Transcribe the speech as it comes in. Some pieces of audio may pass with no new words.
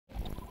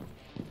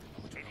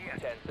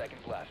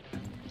seconds left.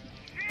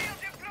 Shield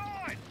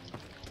deployed!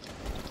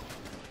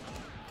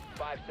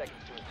 5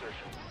 seconds to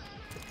insertion.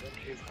 Don't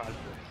leave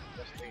halfway.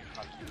 Just leave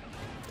halfway.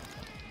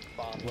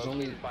 Bomb It was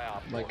only located by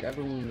Op 4. like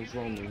everyone was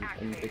roaming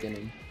in the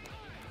beginning.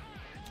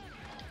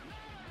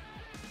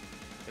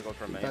 They go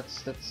for me.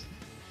 That's.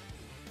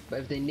 But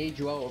if they nade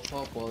you out of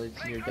pop wall,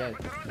 you're dead.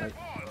 Like,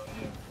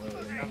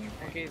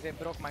 Okay, they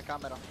broke my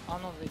camera. Oh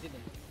no, they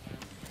didn't.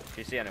 Do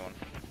you see anyone?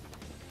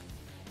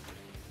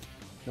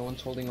 no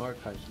one's holding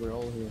archives. We're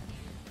all here.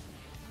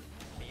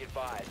 Be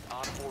advised,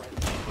 Op 4 has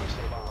placed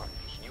a bomb.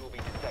 You will be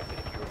detected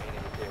if you remain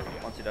in this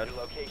area. Once he does. Your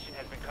location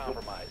has been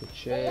compromised. Good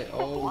shit.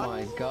 Oh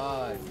my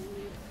god.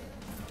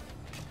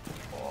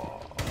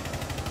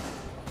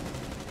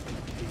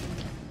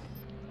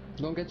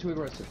 Don't get too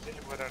aggressive.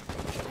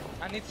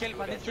 I need help,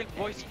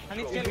 boys. I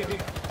need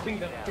help. Ping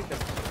them.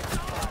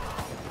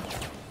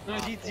 No,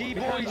 GG,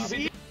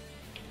 boys.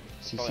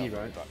 CC,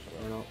 right?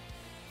 Or not?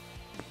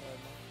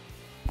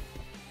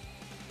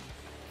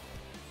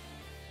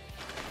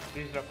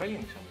 He's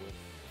rappelling somewhere.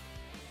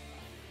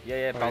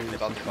 Yeah, balcony.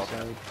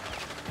 Side.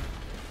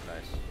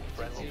 Nice.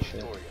 Friendly Oh, shit.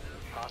 victorious.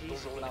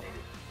 Hostiles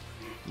eliminated.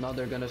 Now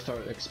they're gonna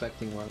start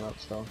expecting one that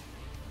stuff.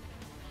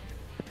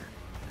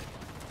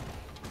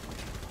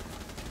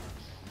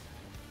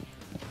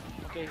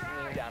 Okay,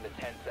 Down to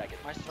 10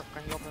 seconds. Maestro,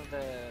 can you open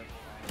the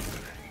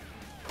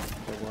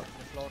For what?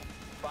 floor?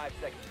 5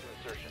 seconds to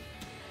insertion.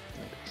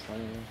 I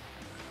don't know.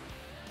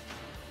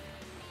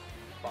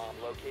 Bomb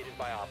located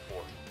by Op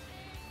 4.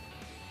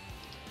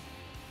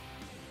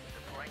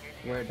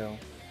 Where though?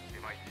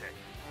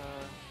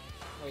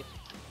 Wait.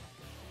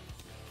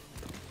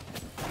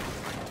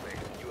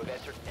 You have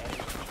entered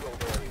enemy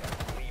controlled area.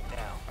 Leave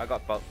now. I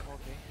got bulk.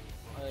 Okay.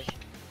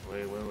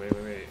 Wait.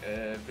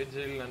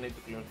 Vigil, I need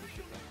to close this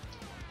shit.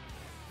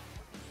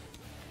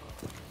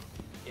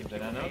 If Did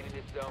you I know? remain in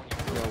this zone, you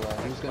Yo, will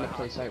who's gonna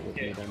play site with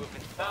me you then? have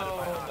been spotted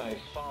by Oh,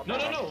 nice. Bomb No,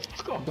 down.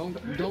 let's go. Don't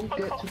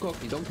get too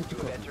cocky. Don't get too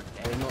You have cocky. entered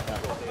They're enemy not that.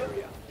 controlled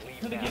area.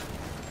 Leave Not now. again.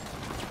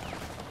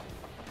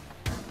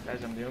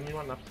 Guys, I'm the only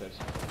one upstairs.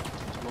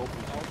 Smoke.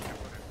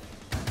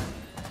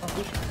 Oh,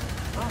 push.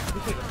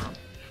 Push it.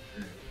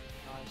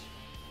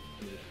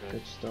 Nice.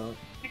 Good stuff.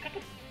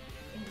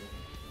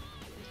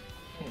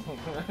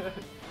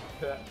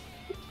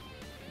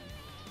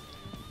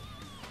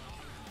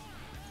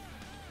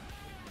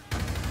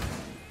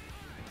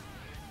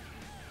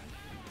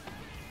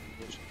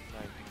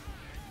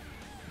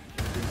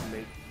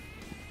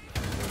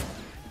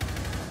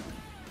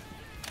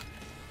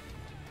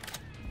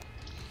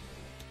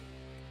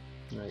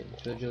 Right,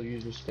 Vigil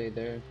user stay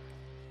there.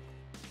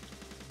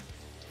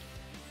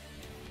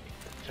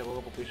 Σε εγώ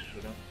από πίσω σου,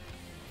 ναι.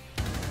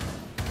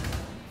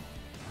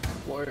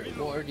 What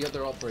are the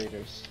other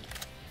operators?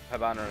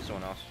 Havana and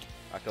someone else.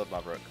 I killed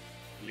Maverick.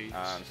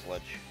 And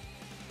Sledge.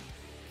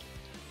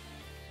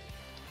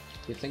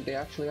 Do you think they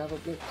actually have a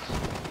blitz?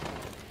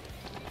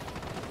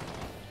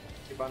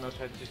 Πάνω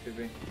outside CCTV.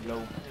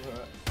 Low.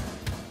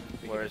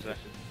 Where is it?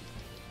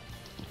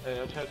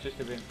 Outside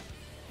CCTV.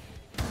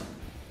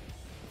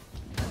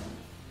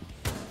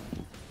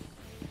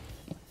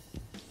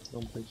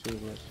 Don't play too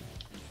aggressive.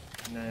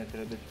 Ναι,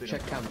 30 HP.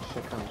 Check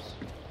camps.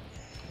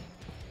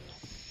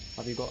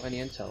 Have you got any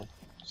intel?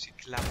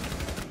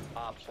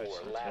 Op 4,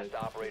 last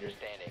operator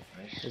standing.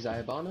 Is that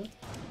Hibana?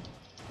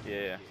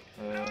 Yeah.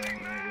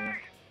 Yeah.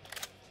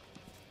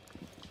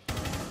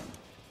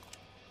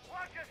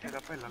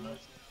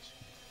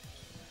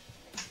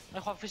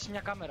 Έχω αφήσει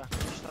μια κάμερα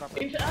στο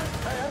τραπέζι.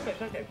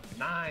 Okay.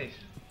 Nice.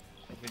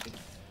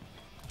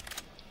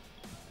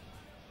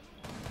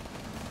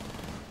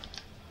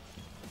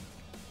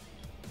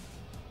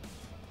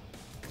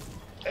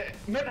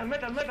 Metal.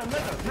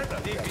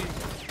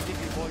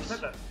 DP boys.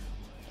 Metal.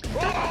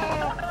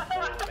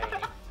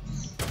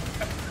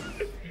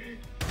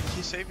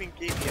 He's saving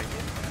KB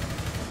again.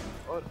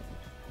 Or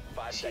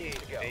 5 seconds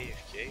to go.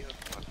 AFK or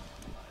what?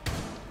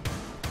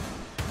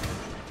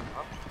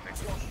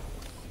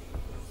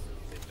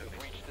 You've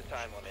reached the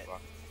time limit.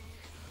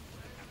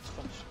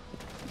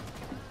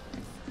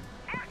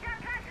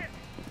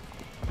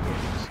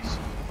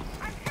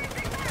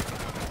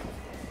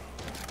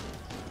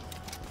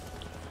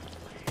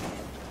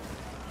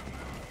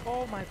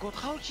 Oh my god,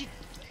 how did...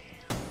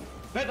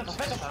 Metal.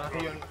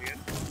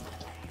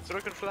 Throw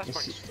your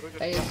flashbangs.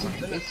 Hey,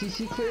 is CC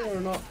clear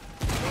or not?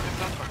 Throw the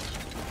flashbangs.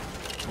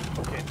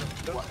 Okay,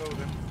 don't throw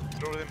them.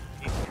 Throw them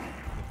in.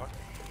 The fuck?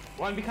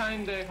 One behind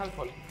the half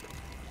wall.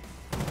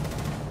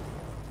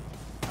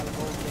 I'll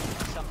go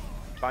get some...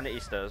 Bandit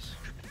East stairs.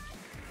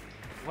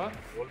 What?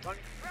 Wallbang?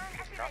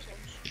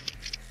 Customs?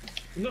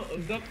 No,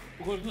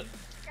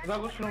 that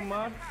was from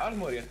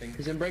Armory, I think.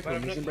 He's in break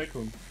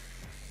room.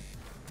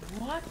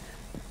 What?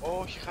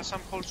 Oh, he has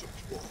some holes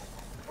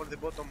on the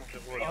bottom of the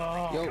wall.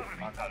 Oh. Yo,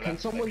 can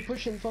someone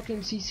push in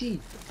fucking CC?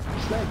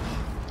 Sledge.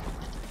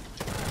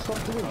 Stop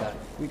doing that.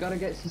 We gotta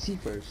get CC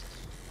first.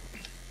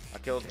 I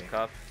killed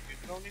Cav. You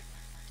thrown it?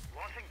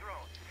 Launching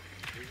drone.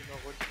 Do you know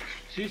what it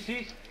is? CC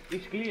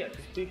is clear.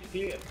 CC is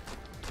clear.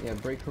 Yeah,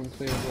 break room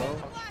clear as well.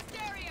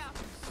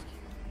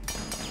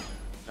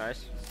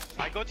 Nice.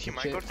 I got him,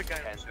 I got the guy.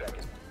 10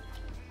 seconds.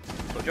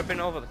 Go jumping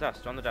over the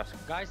desk, on the desk.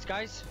 Guys,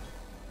 Dance.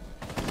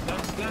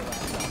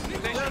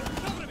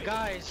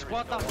 guys,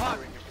 what the fuck?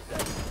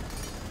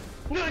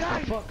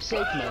 For fuck's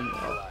sake, man.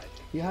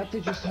 You had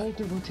to just hold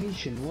the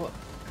rotation. What?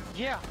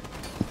 Yeah.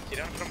 He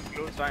ran from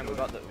close. It's fine, we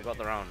got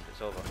the round,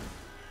 it's over.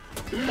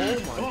 Oh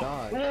my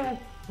god.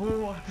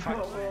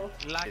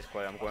 Like, He's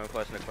Clay, I'm going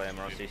first in the claim,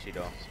 we're on CC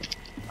door.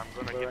 I'm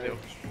gonna get the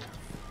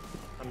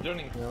I'm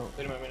joining. No.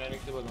 Espérame, mira,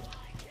 next level.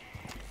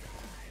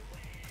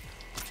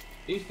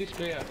 East is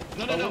clear.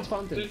 No, Oh, one's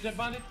fountain. There's a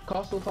bandit.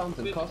 Castle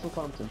fountain, castle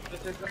fountain.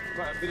 There's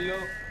a below.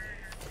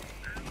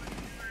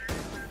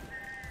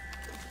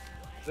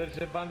 There's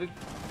a bandit.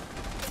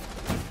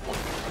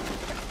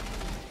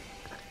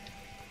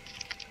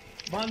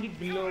 Bandit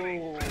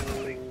below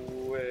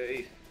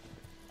east.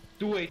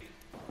 2-8.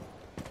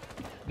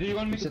 Do you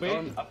want me Is to it bait?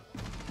 on?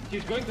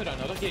 He's going to run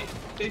out. Okay,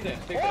 stay there.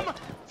 Stay oh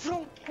there.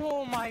 my,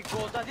 oh my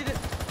god, I didn't.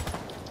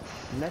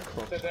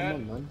 Necrox, Stay come there.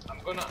 on, man. I'm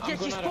gonna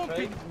Yes, he spawn refail.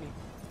 pinged me.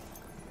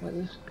 What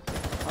is?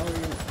 How are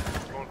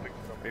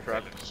you?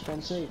 Refrag.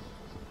 Spawn safe.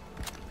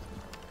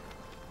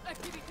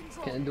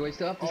 Do I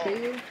still have to stay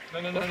here?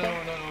 No,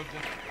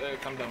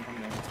 just calm down.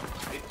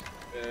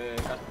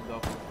 It's castle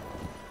off.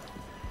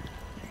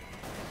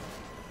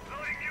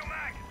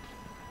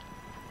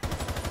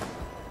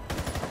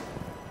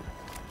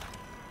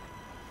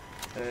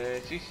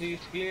 CC is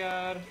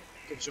clear.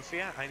 Okay,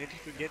 Sophia, I need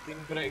you to get in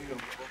Break room.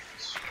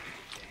 office.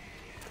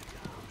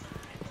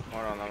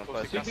 Hold on, I'm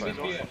Because first the in CCTV castle is is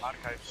clear. on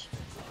archives.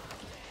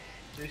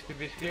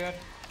 CCTV is clear.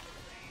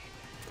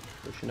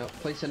 Pushing up.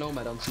 Place a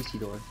nomad on CC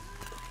door.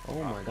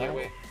 Oh my Yeah, god.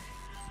 wait.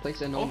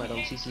 Place a nomad on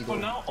Office CC for door.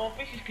 now,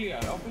 office is clear.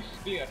 Office is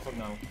clear for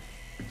now.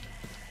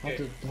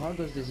 How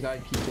does this guy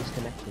keep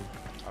disconnecting?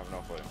 I have no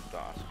clue,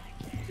 don't ask.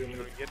 Do you want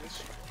me to get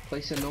this?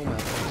 Place a nomad on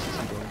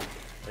CC door.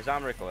 Is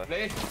Amric left?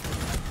 Place.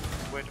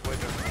 Wait.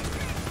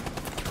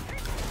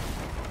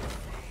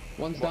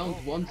 One's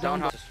down, one's Down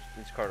down. house,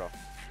 it's corridor.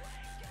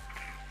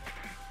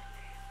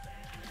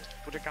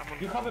 Put a cam on.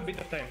 You have a bit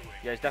of time.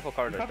 Yeah, it's definitely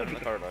corridor, it's Probably.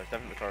 definitely corridor, it's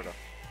definitely corridor.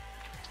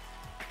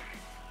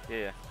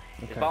 Yeah.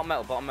 It's Okay. bottom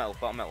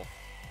metal.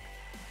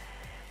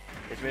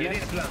 It's moving.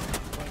 Get in plan.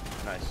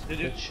 Nice.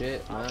 Good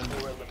shit, man.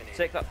 4 eliminated.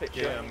 Take that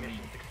picture. Yeah. Mission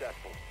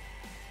successful.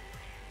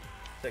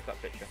 Take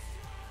that picture.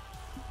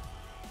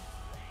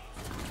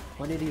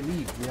 Why did he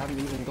leave? We haven't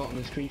even gotten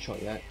the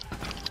screenshot yet.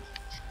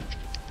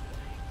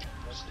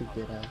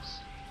 Stupid ass.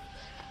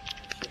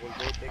 We'll go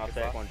take I'll a take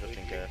bath, one just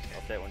in case.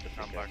 I'll take one just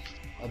in Come back. case.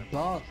 A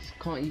bath?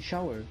 Can't you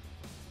shower?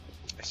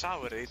 A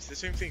shower, it's the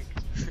same thing.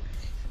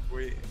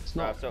 It's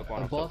not. I've took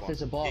one, A I've took bath one.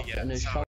 is a bath Yeah, and a shower. shower.